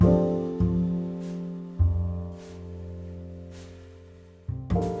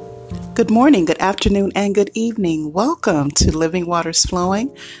Good morning, good afternoon, and good evening. Welcome to Living Waters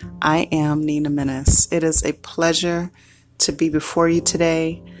Flowing. I am Nina Menace. It is a pleasure to be before you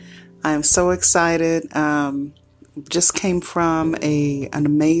today. I am so excited. Just came from an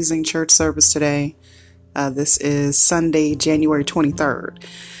amazing church service today. This is Sunday, January 23rd.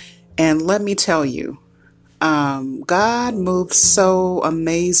 And let me tell you, God moved so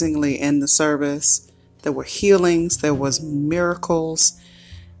amazingly in the service. There were healings, there was miracles.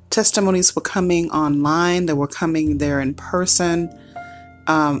 Testimonies were coming online, they were coming there in person,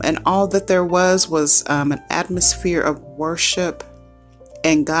 and all that there was an atmosphere of worship,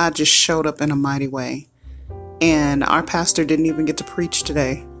 and God just showed up in a mighty way. And our pastor didn't even get to preach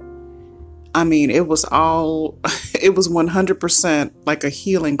today. I mean, it was 100% like a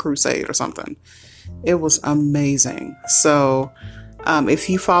healing crusade or something. It was amazing. So if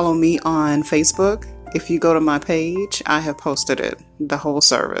you follow me on Facebook, if you go to my page, I have posted it, the whole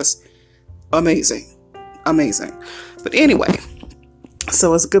service. Amazing. But anyway,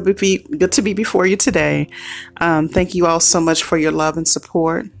 so it's good to be before you today. Thank you all so much for your love and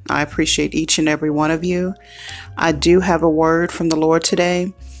support. I appreciate each and every one of you. I do have a word from the Lord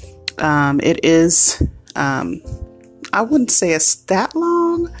today. It is, I wouldn't say it's that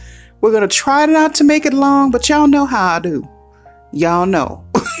long. We're going to try not to make it long, but y'all know how I do. Y'all know.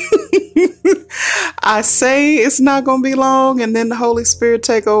 I say it's not going to be long, and then the Holy Spirit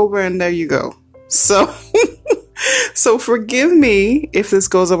take over, and there you go. So, so forgive me if this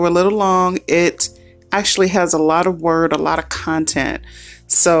goes over a little long. It actually has a lot of word, a lot of content.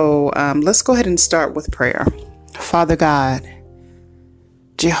 So let's go ahead and start with prayer. Father God,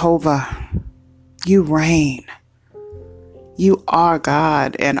 Jehovah, you reign. You are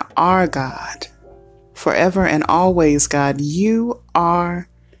God and our God. Forever and always, God, you are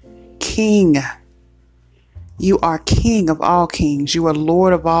King. You are King of all kings. You are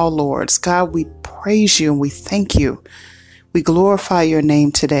Lord of all lords. God, we praise you and we thank you. We glorify your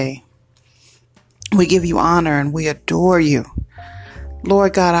name today. We give you honor and we adore you.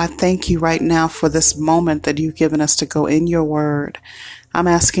 Lord God, I thank you right now for this moment that you've given us to go in your word. I'm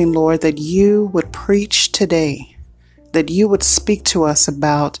asking, Lord, that you would preach today, that you would speak to us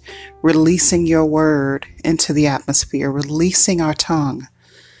about releasing your word into the atmosphere, releasing our tongue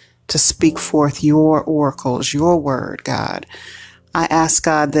to speak forth your oracles, your word, God. I ask,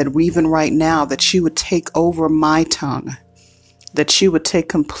 God, that even right now that you would take over my tongue, that you would take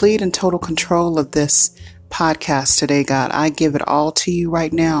complete and total control of this podcast today, God. I give it all to you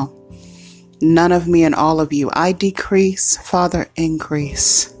right now. None of me and all of you. I decrease, Father,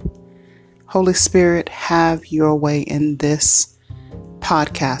 increase. Holy Spirit, have your way in this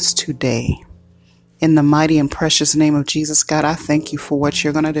podcast today. In the mighty and precious name of Jesus, God, I thank you for what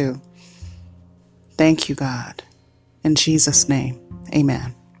you're going to do. Thank you, God. In Jesus' name,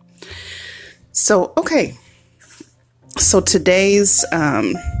 amen. So, okay. So today's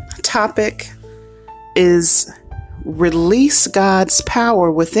topic is release God's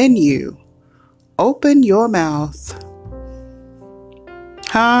power within you. Open your mouth.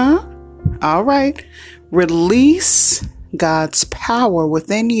 Huh? All right. Release God's power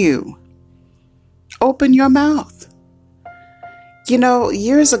within you. Open your mouth. You know,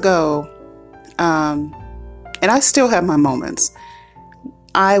 years ago, and I still have my moments,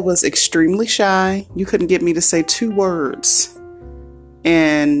 I was extremely shy. You couldn't get me to say 2 words.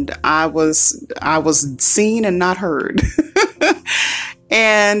 And I was seen and not heard.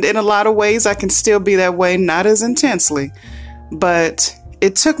 And in a lot of ways, I can still be that way, not as intensely. But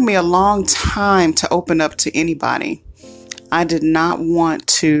it took me a long time to open up to anybody. I did not want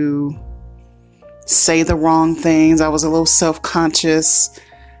to say the wrong things. I was a little self-conscious.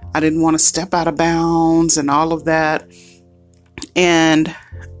 I didn't want to step out of bounds and all of that. And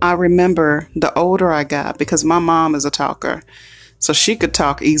I remember the older I got, because my mom is a talker, so she could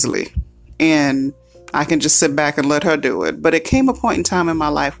talk easily and I can just sit back and let her do it. But it came a point in time in my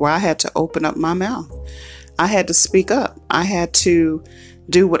life where I had to open up my mouth. I had to speak up. I had to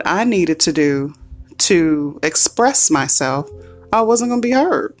do what I needed to do to express myself. I wasn't going to be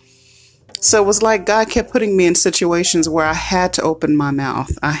heard. So it was like God kept putting me in situations where I had to open my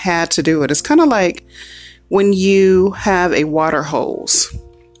mouth. I had to do it. It's kind of like when you have a water hose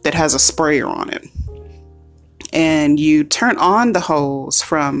that has a sprayer on it and you turn on the hose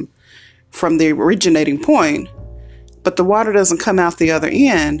from the originating point, but the water doesn't come out the other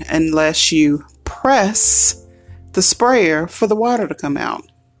end unless you press the sprayer for the water to come out.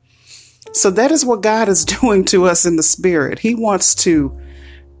 So that is what God is doing to us in the spirit. He wants to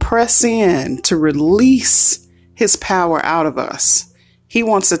press in to release his power out of us. He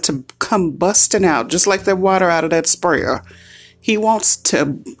wants it to come busting out, just like that water out of that sprayer. He wants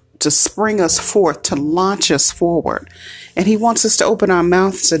to to spring us forth, to launch us forward. And he wants us to open our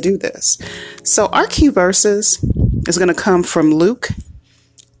mouths to do this. So our key verses is going to come from Luke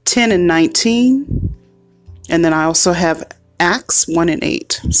 10 and 19. And then I also have Acts 1 and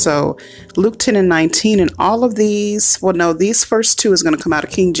 8. So Luke 10 and 19, and all of these, these first two is going to come out of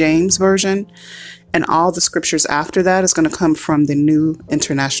King James Version. And all the scriptures after that is going to come from the New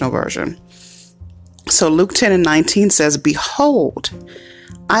International Version. So Luke 10 and 19 says, "Behold,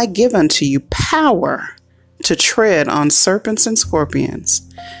 I give unto you power to tread on serpents and scorpions,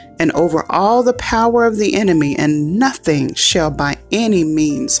 and over all the power of the enemy, and nothing shall by any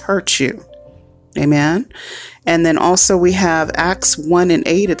means hurt you." Amen. And then also we have Acts 1 and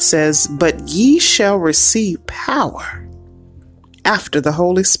 8. It says, "But ye shall receive power after the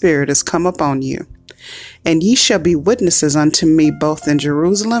Holy Spirit is come upon you. And ye shall be witnesses unto me both in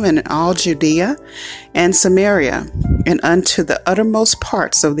Jerusalem and in all Judea and Samaria and unto the uttermost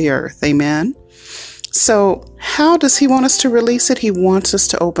parts of the earth." Amen. So how does he want us to release it? He wants us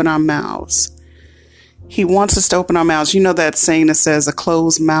to open our mouths. He wants us to open our mouths. You know that saying that says a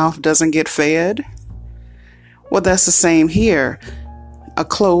closed mouth doesn't get fed? Well, that's the same here. A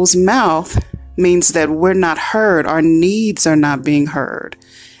closed mouth means that we're not heard. Our needs are not being heard.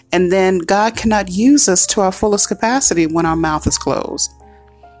 And then God cannot use us to our fullest capacity when our mouth is closed.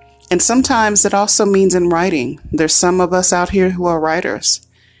 And sometimes it also means in writing. There's some of us out here who are writers.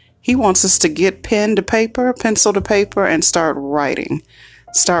 He wants us to get pen to paper, pencil to paper, and start writing.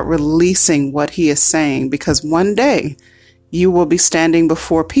 Start releasing what he is saying, because one day you will be standing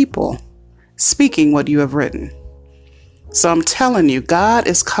before people speaking what you have written. So I'm telling you, God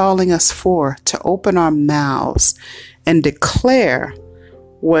is calling us forth to open our mouths and declare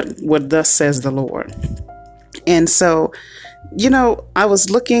what thus says the Lord. And so, I was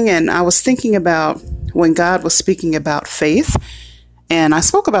looking and I was thinking about when God was speaking about faith. And I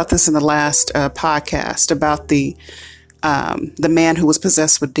spoke about this in the last podcast about the man who was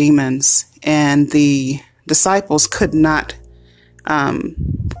possessed with demons, and the disciples could not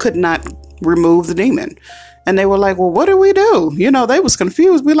remove the demon. And they were like, "Well, what do we do?" They was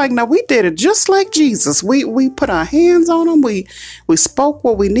confused. We're like, "No, we did it just like Jesus. We put our hands on them. We spoke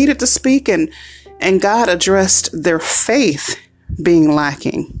what we needed to speak, and God addressed their faith being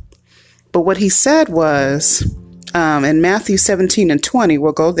lacking." But what he said was, in Matthew 17 and 20,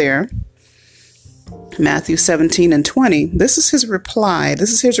 we'll go there. Matthew 17 and 20, this is his reply.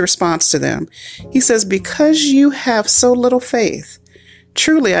 This is his response to them. He says, "Because you have so little faith,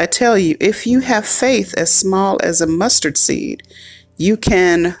 truly, I tell you, if you have faith as small as a mustard seed, you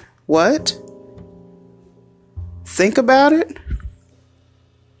can," what? Think about it.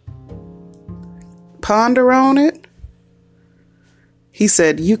 Ponder on it. He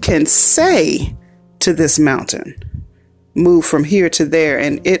said, "You can say to this mountain, move from here to there,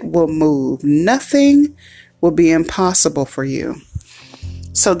 and it will move. Nothing will be impossible for you."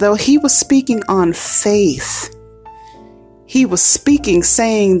 So though he was speaking on faith, he was speaking,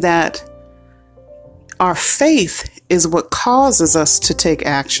 saying that our faith is what causes us to take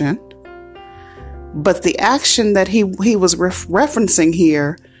action. But the action that he was referencing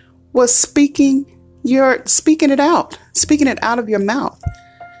here was speaking it out of your mouth.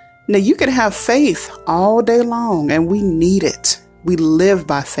 Now, you can have faith all day long, and we need it. We live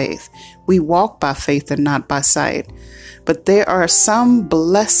by faith. We walk by faith and not by sight. But there are some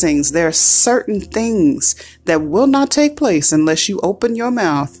blessings, there are certain things that will not take place unless you open your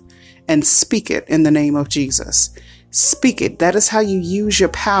mouth and speak it in the name of Jesus. Speak it. That is how you use your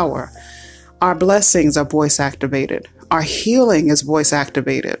power. Our blessings are voice activated. Our healing is voice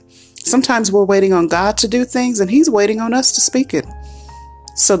activated. Sometimes we're waiting on God to do things, and he's waiting on us to speak it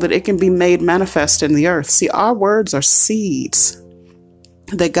so that it can be made manifest in the earth. See, our words are seeds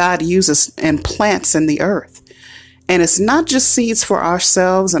that God uses and plants in the earth. And it's not just seeds for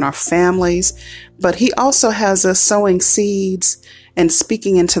ourselves and our families, but he also has us sowing seeds and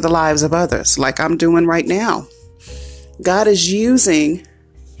speaking into the lives of others, like I'm doing right now. God is using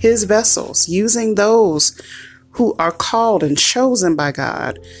his vessels, using those who are called and chosen by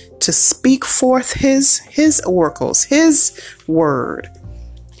God to speak forth his oracles, his word,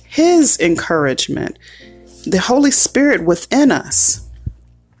 his encouragement, the Holy Spirit within us.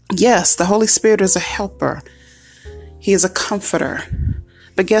 Yes, the Holy Spirit is a helper. He is a comforter.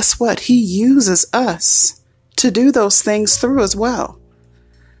 But guess what? He uses us to do those things through as well.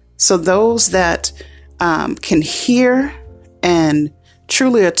 So those that can hear and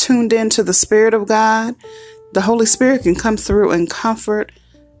truly are tuned into the Spirit of God, the Holy Spirit can come through and comfort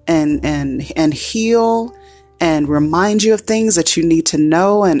and heal and remind you of things that you need to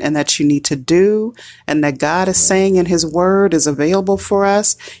know and that you need to do, and that God is saying in his word is available for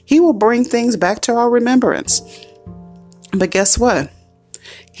us, he will bring things back to our remembrance. But guess what?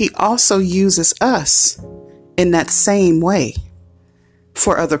 He also uses us in that same way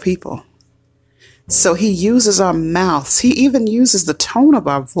for other people. So he uses our mouths. He even uses the tone of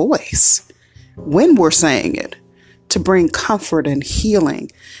our voice when we're saying it to bring comfort and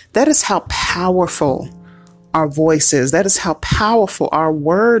healing. That is how powerful our voice is. That is how powerful our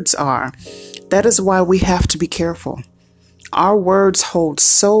words are. That is why we have to be careful. Our words hold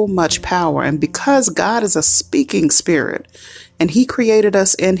so much power. And because God is a speaking spirit and he created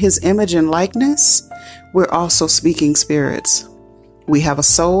us in his image and likeness, we're also speaking spirits. We have a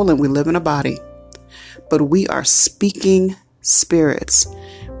soul and we live in a body, but we are speaking spirits.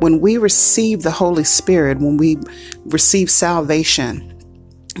 When we receive the Holy Spirit, when we receive salvation,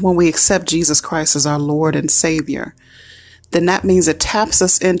 when we accept Jesus Christ as our Lord and Savior, then that means it taps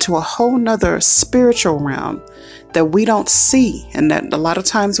us into a whole nother spiritual realm that we don't see and that a lot of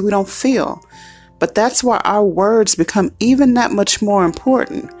times we don't feel. But that's why our words become even that much more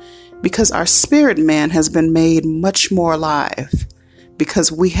important, because our spirit man has been made much more alive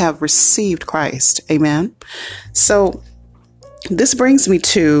because we have received Christ. Amen. So this brings me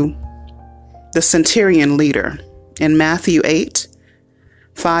to the centurion leader in Matthew 8,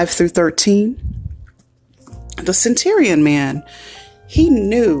 5 through 13. The centurion man, he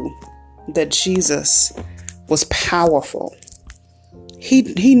knew that Jesus was powerful. He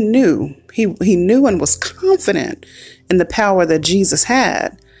knew and was confident in the power that Jesus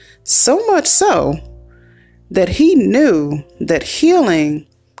had. So much so that he knew that healing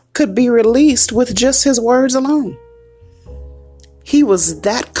could be released with just his words alone. He was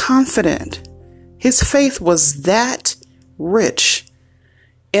that confident. His faith was that rich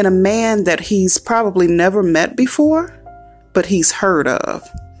in a man that he's probably never met before, but he's heard of.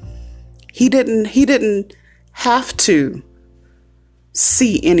 He didn't have to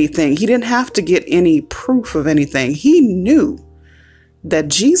see anything. He didn't have to get any proof of anything. He knew that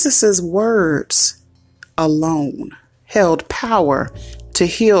Jesus's words alone held power to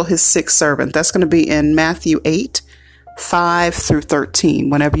heal his sick servant. That's going to be in Matthew 8, 5 through 13.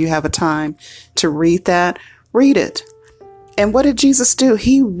 Whenever you have a time to read that, read it. And what did Jesus do?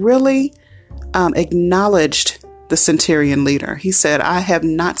 He really acknowledged the centurion leader. He said, I have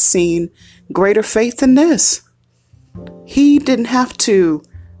not seen greater faith than this. He didn't have to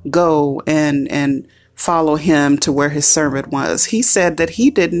go and follow him to where his servant was. He said that he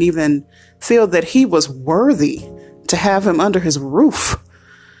didn't even feel that he was worthy to have him under his roof.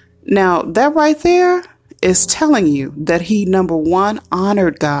 Now, that right there is telling you that he, number one,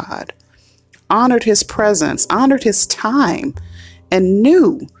 honored God, honored his presence, honored his time, and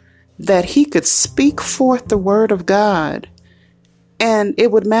knew that he could speak forth the word of God and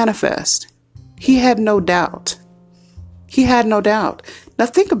it would manifest. He had no doubt. He had no doubt. Now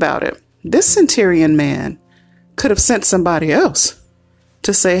think about it. This centurion man could have sent somebody else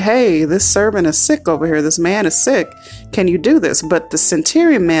to say, hey, this servant is sick over here. This man is sick. Can you do this? But the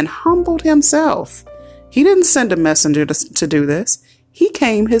centurion man humbled himself. He didn't send a messenger to do this. He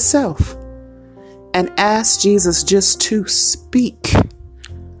came himself and asked Jesus just to speak.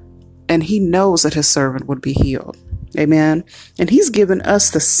 And he knows that his servant would be healed. Amen. And he's given us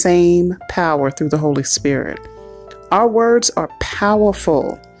the same power through the Holy Spirit. Our words are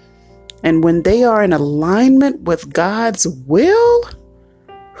powerful. And when they are in alignment with God's will,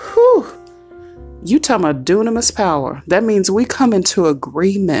 you talking about dunamis power. That means we come into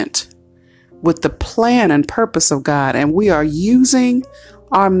agreement with the plan and purpose of God. And we are using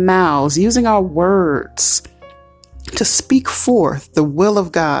our mouths, using our words to speak forth the will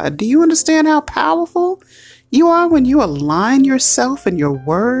of God. Do you understand how powerful you are when you align yourself and your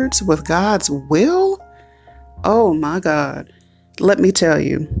words with God's will? Oh my God. Let me tell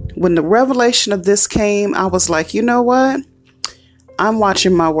you, when the revelation of this came, I was like, you know what? I'm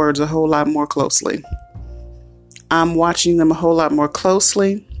watching my words a whole lot more closely. I'm watching them a whole lot more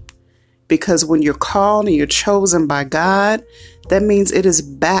closely because when you're called and you're chosen by God, that means it is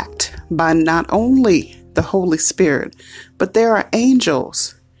backed by not only the Holy Spirit, but there are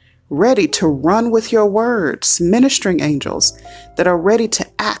angels ready to run with your words, ministering angels that are ready to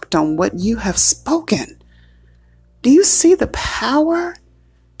act on what you have spoken. Do you see the power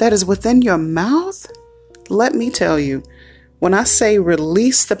that is within your mouth? Let me tell you, when I say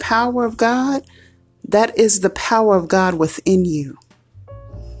release the power of God, that is the power of God within you.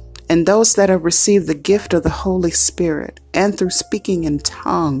 And those that have received the gift of the Holy Spirit and through speaking in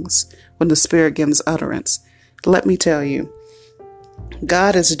tongues when the Spirit gives utterance, let me tell you,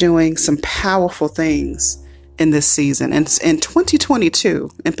 God is doing some powerful things in this season. And in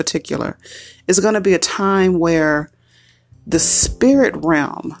 2022 in particular is going to be a time where the spirit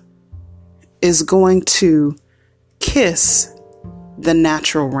realm is going to kiss the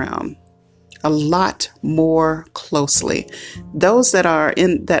natural realm a lot more closely. Those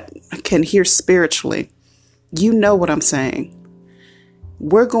that can hear spiritually, you know what I'm saying.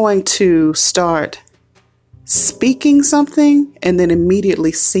 We're going to start speaking something and then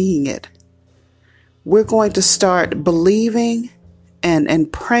immediately seeing it. We're going to start believing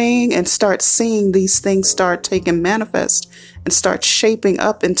and praying and start seeing these things start taking manifest and start shaping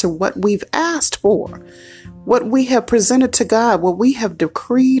up into what we've asked for, what we have presented to God, what we have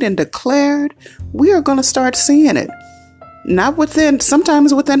decreed and declared. We are going to start seeing it. Not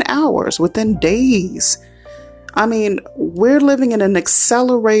sometimes within hours, within days. I mean, we're living in an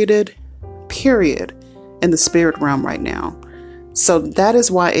accelerated period in the spirit realm right now. So that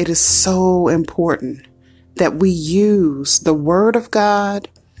is why it is so important that we use the word of God,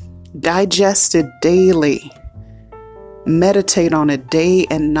 digest it daily, meditate on it day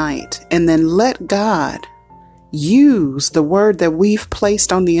and night, and then let God use the word that we've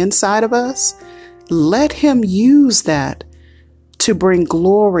placed on the inside of us. Let him use that to bring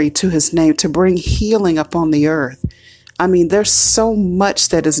glory to his name, to bring healing upon the earth. I mean, there's so much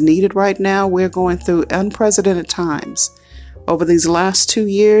that is needed right now. We're going through unprecedented times. Over these last 2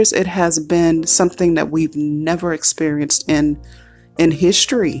 years, it has been something that we've never experienced in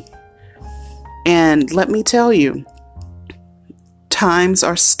history. And let me tell you, times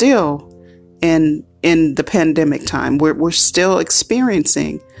are still in the pandemic time. We're still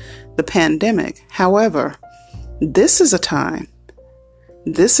experiencing the pandemic. However, this is a time,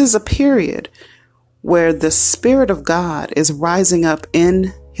 this is a period where the Spirit of God is rising up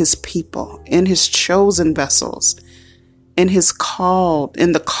in his people, in his chosen vessels, in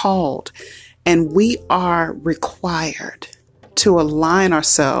the called, and we are required to align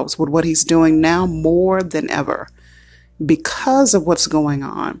ourselves with what he's doing now more than ever because of what's going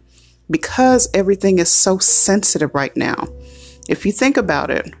on, because everything is so sensitive right now. If you think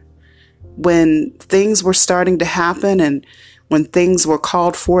about it, when things were starting to happen and when things were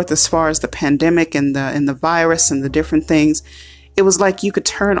called forth as far as the pandemic and the virus and the different things, it was like you could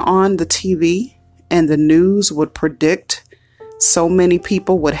turn on the TV and the news would predict so many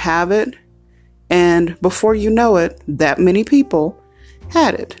people would have it. And before you know it, that many people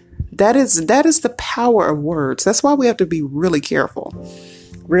had it. That is the power of words. That's why we have to be really careful,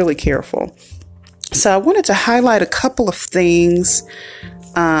 really careful. So I wanted to highlight a couple of things.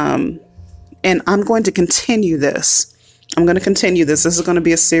 And I'm going to continue this. This is going to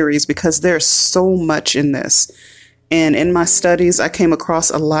be a series because there's so much in this. And in my studies, I came across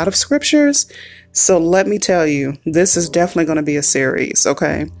a lot of scriptures. So let me tell you, this is definitely going to be a series.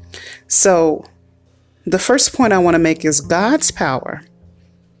 Okay. So the first point I want to make is God's power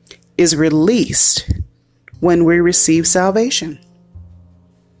is released when we receive salvation.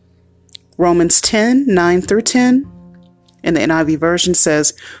 Romans 10:9-10 in the NIV version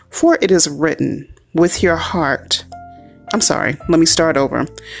says, "For it is written with your heart." Let me start over.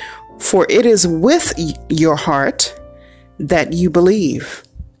 "For it is with your heart that you believe,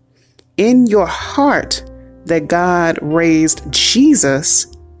 in your heart that God raised Jesus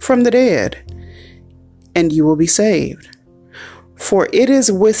from the dead, and you will be saved. For it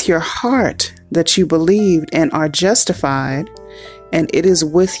is with your heart that you believed and are justified, and it is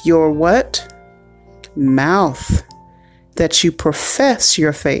with your" what? "Mouth that you profess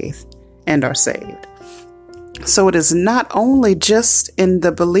your faith and are saved." So it is not only just in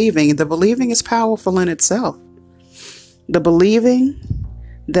the believing. The believing is powerful in itself. The believing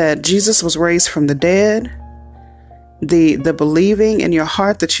that Jesus was raised from the dead, the believing in your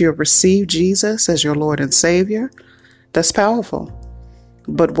heart that you have received Jesus as your Lord and Savior, that's powerful.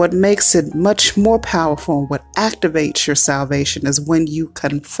 But what makes it much more powerful, what activates your salvation, is when you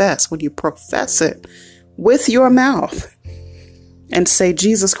confess, when you profess it with your mouth and say,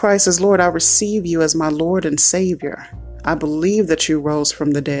 "Jesus Christ is Lord. I receive you as my Lord and Savior. I believe that you rose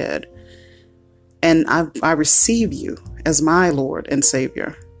from the dead, and I receive you as my Lord and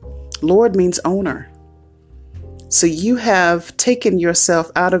Savior." Lord means owner. So you have taken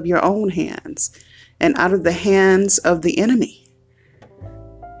yourself out of your own hands and out of the hands of the enemy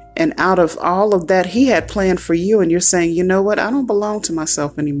and out of all of that he had planned for you. And you're saying, you know what? I don't belong to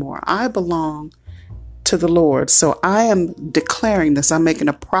myself anymore. I belong to the Lord. So I am declaring this. I'm making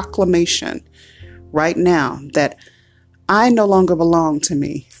a proclamation right now that I no longer belong to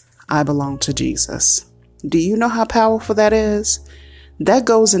me. I belong to Jesus. Do you know how powerful that is? That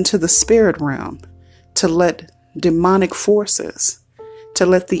goes into the spirit realm to let demonic forces, to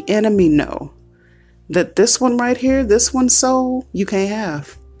let the enemy know that this one right here, this one soul, you can't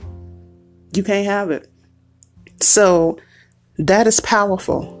have. You can't have it. So that is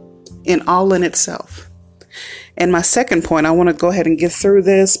powerful in itself. And my second point, I want to go ahead and get through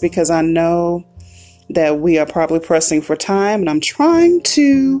this because I know that we are probably pressing for time and I'm trying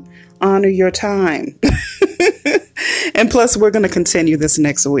to honor your time. And plus, we're going to continue this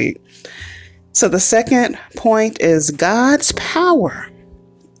next week. So the second point is God's power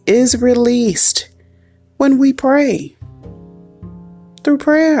is released when we pray through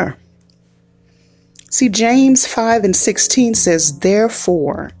prayer. See, James 5:16 says,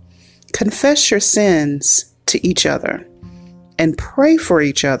 therefore, confess your sins to each other and pray for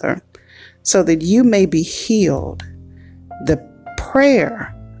each other so that you may be healed. The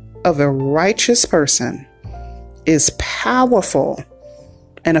prayer of a righteous person is powerful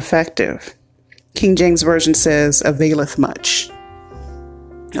and effective. King James Version says, availeth much.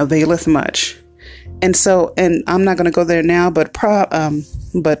 Availeth much. And so, and I'm not going to go there now, but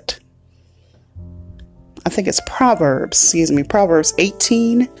I think it's Proverbs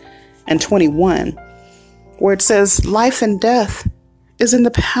 18:21, where it says, life and death is in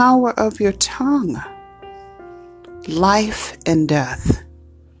the power of your tongue. Life and death.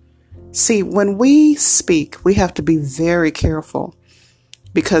 See, when we speak, we have to be very careful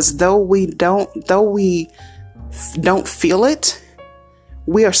because though we don't feel it,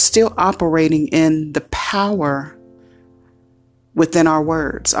 we are still operating in the power within our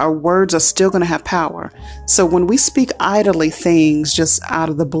words. Our words are still going to have power. So when we speak idly things just out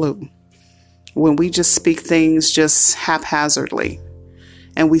of the blue, when we just speak things just haphazardly,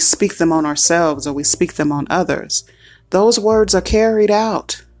 and we speak them on ourselves or we speak them on others, those words are carried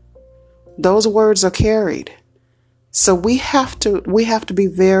out. Those words are carried. So we have to be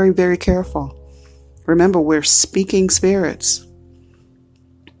very, very careful. Remember, we're speaking spirits.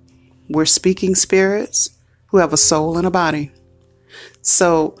 We're speaking spirits who have a soul and a body.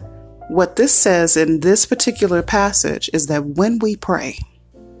 So what this says in this particular passage is that when we pray,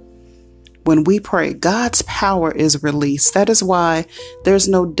 God's power is released. That is why there's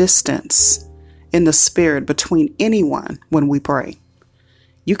no distance in the spirit between anyone when we pray.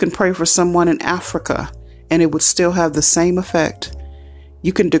 You can pray for someone in Africa and it would still have the same effect.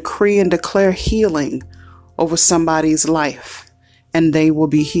 You can decree and declare healing over somebody's life and they will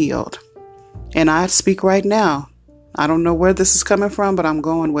be healed. And I speak right now. I don't know where this is coming from, but I'm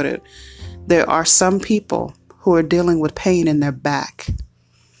going with it. There are some people who are dealing with pain in their back.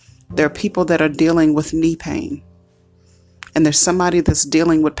 There are people that are dealing with knee pain. And there's somebody that's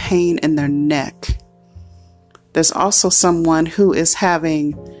dealing with pain in their neck. There's also someone who is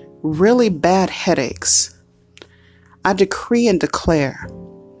having really bad headaches. I decree and declare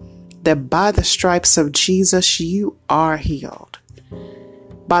that by the stripes of Jesus, you are healed.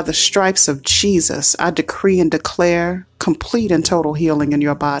 By the stripes of Jesus, I decree and declare complete and total healing in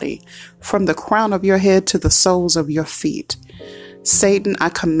your body, from the crown of your head to the soles of your feet. Satan, I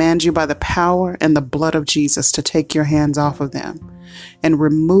command you by the power and the blood of Jesus to take your hands off of them and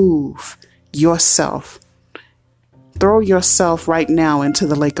remove yourself. Throw yourself right now into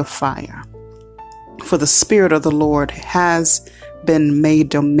the lake of fire. For the Spirit of the Lord has been made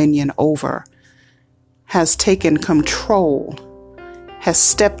dominion over, has taken control, has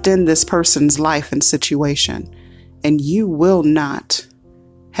stepped in this person's life and situation, and you will not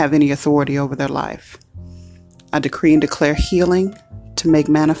have any authority over their life. I decree and declare healing to make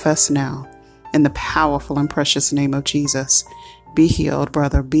manifest now in the powerful and precious name of Jesus. Be healed,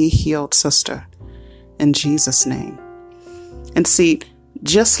 brother. Be healed, sister, in Jesus' name. And see,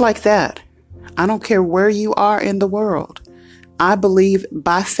 just like that, I don't care where you are in the world. I believe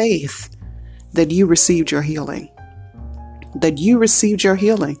by faith that you received your healing. That you received your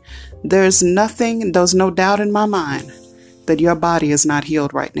healing. There's no doubt in my mind that your body is not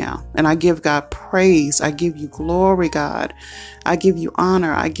healed right now. And I give God praise. I give you glory, God. I give you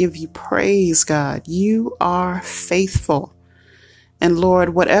honor. I give you praise, God. You are faithful. And Lord,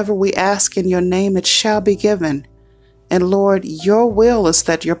 whatever we ask in your name, it shall be given. And Lord, your will is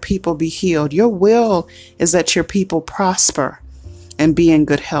that your people be healed. Your will is that your people prosper and be in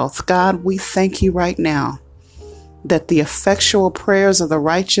good health. God, we thank you right now that the effectual prayers of the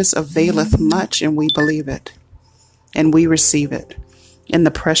righteous availeth much, and we believe it and we receive it in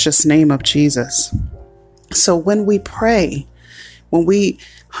the precious name of Jesus. So when we pray, when we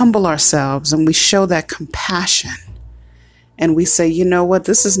humble ourselves and we show that compassion and we say, you know what,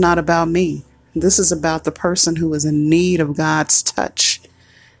 this is not about me. This is about the person who is in need of God's touch.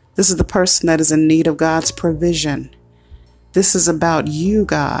 This is the person that is in need of God's provision. This is about you,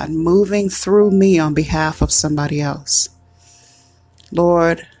 God, moving through me on behalf of somebody else.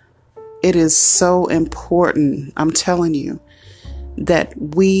 Lord, It is so important, I'm telling you, that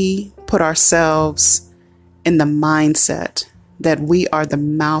we put ourselves in the mindset that we are the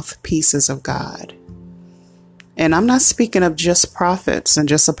mouthpieces of God. And I'm not speaking of just prophets and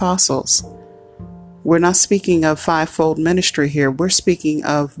just apostles. We're not speaking of fivefold ministry here. We're speaking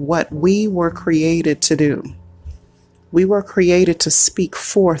of what we were created to do. We were created to speak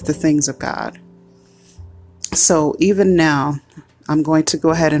forth the things of God. So even now, I'm going to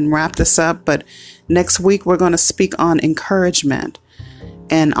go ahead and wrap this up. But next week, we're going to speak on encouragement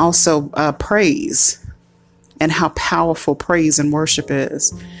and also praise and how powerful praise and worship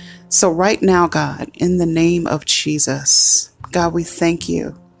is. So right now, God, in the name of Jesus, God, we thank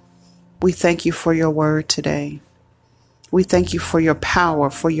you. We thank you for your word today. We thank you for your power,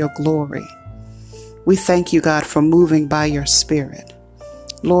 for your glory. We thank you, God, for moving by your spirit.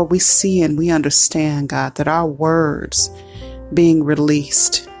 Lord, we see and we understand, God, that our words being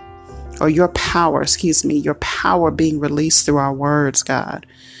released, or your power being released through our words, God,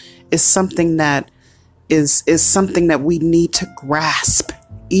 is something that is something that we need to grasp,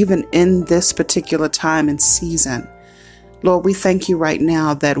 even in this particular time and season. Lord, we thank you right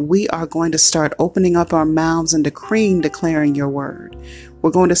now that we are going to start opening up our mouths and declaring your word.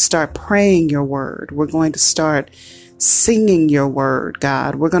 We're going to start praying your word. We're going to start singing your word,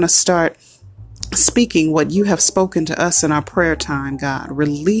 God. We're going to start speaking what you have spoken to us in our prayer time, God,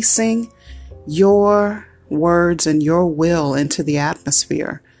 releasing your words and your will into the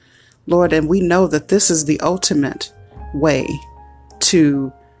atmosphere, Lord. And we know that this is the ultimate way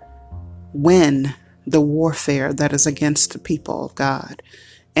to win the warfare that is against the people of God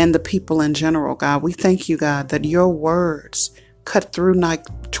and the people in general, God. We thank you, God, that your words cut through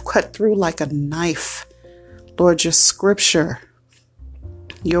like a knife. Lord, your scripture,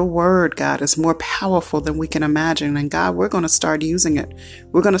 your word, God, is more powerful than we can imagine. And God, we're going to start using it.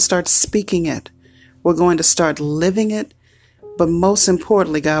 We're going to start speaking it. We're going to start living it. But most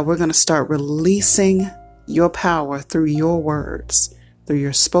importantly, God, we're going to start releasing your power through your words, through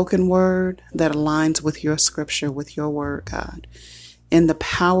your spoken word that aligns with your scripture, with your word, God. In the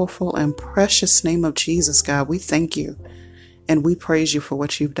powerful and precious name of Jesus, God, we thank you and we praise you for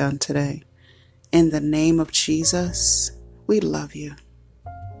what you've done today. In the name of Jesus, we love you.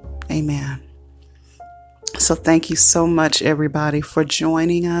 Amen. So thank you so much, everybody, for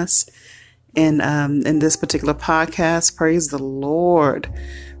joining us in this particular podcast. Praise the Lord.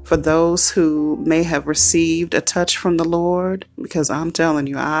 For those who may have received a touch from the Lord, because I'm telling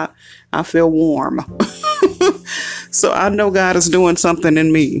you, I feel warm. So I know God is doing something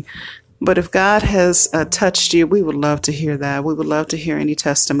in me. But if God has touched you, we would love to hear that. We would love to hear any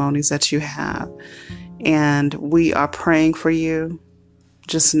testimonies that you have. And we are praying for you.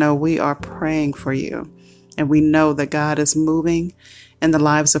 Just know we are praying for you. And we know that God is moving in the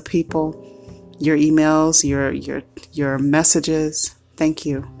lives of people. Your emails, your messages. Thank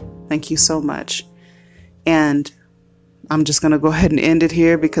you. Thank you so much. And I'm just going to go ahead and end it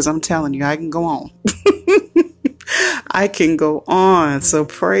here because I'm telling you, I can go on. I can go on. So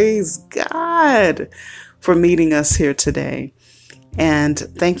praise God for meeting us here today. And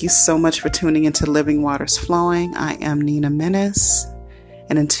thank you so much for tuning into Living Waters Flowing. I am Nina Menace.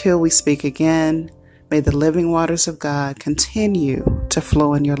 And until we speak again, may the living waters of God continue to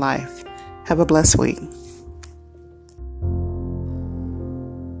flow in your life. Have a blessed week.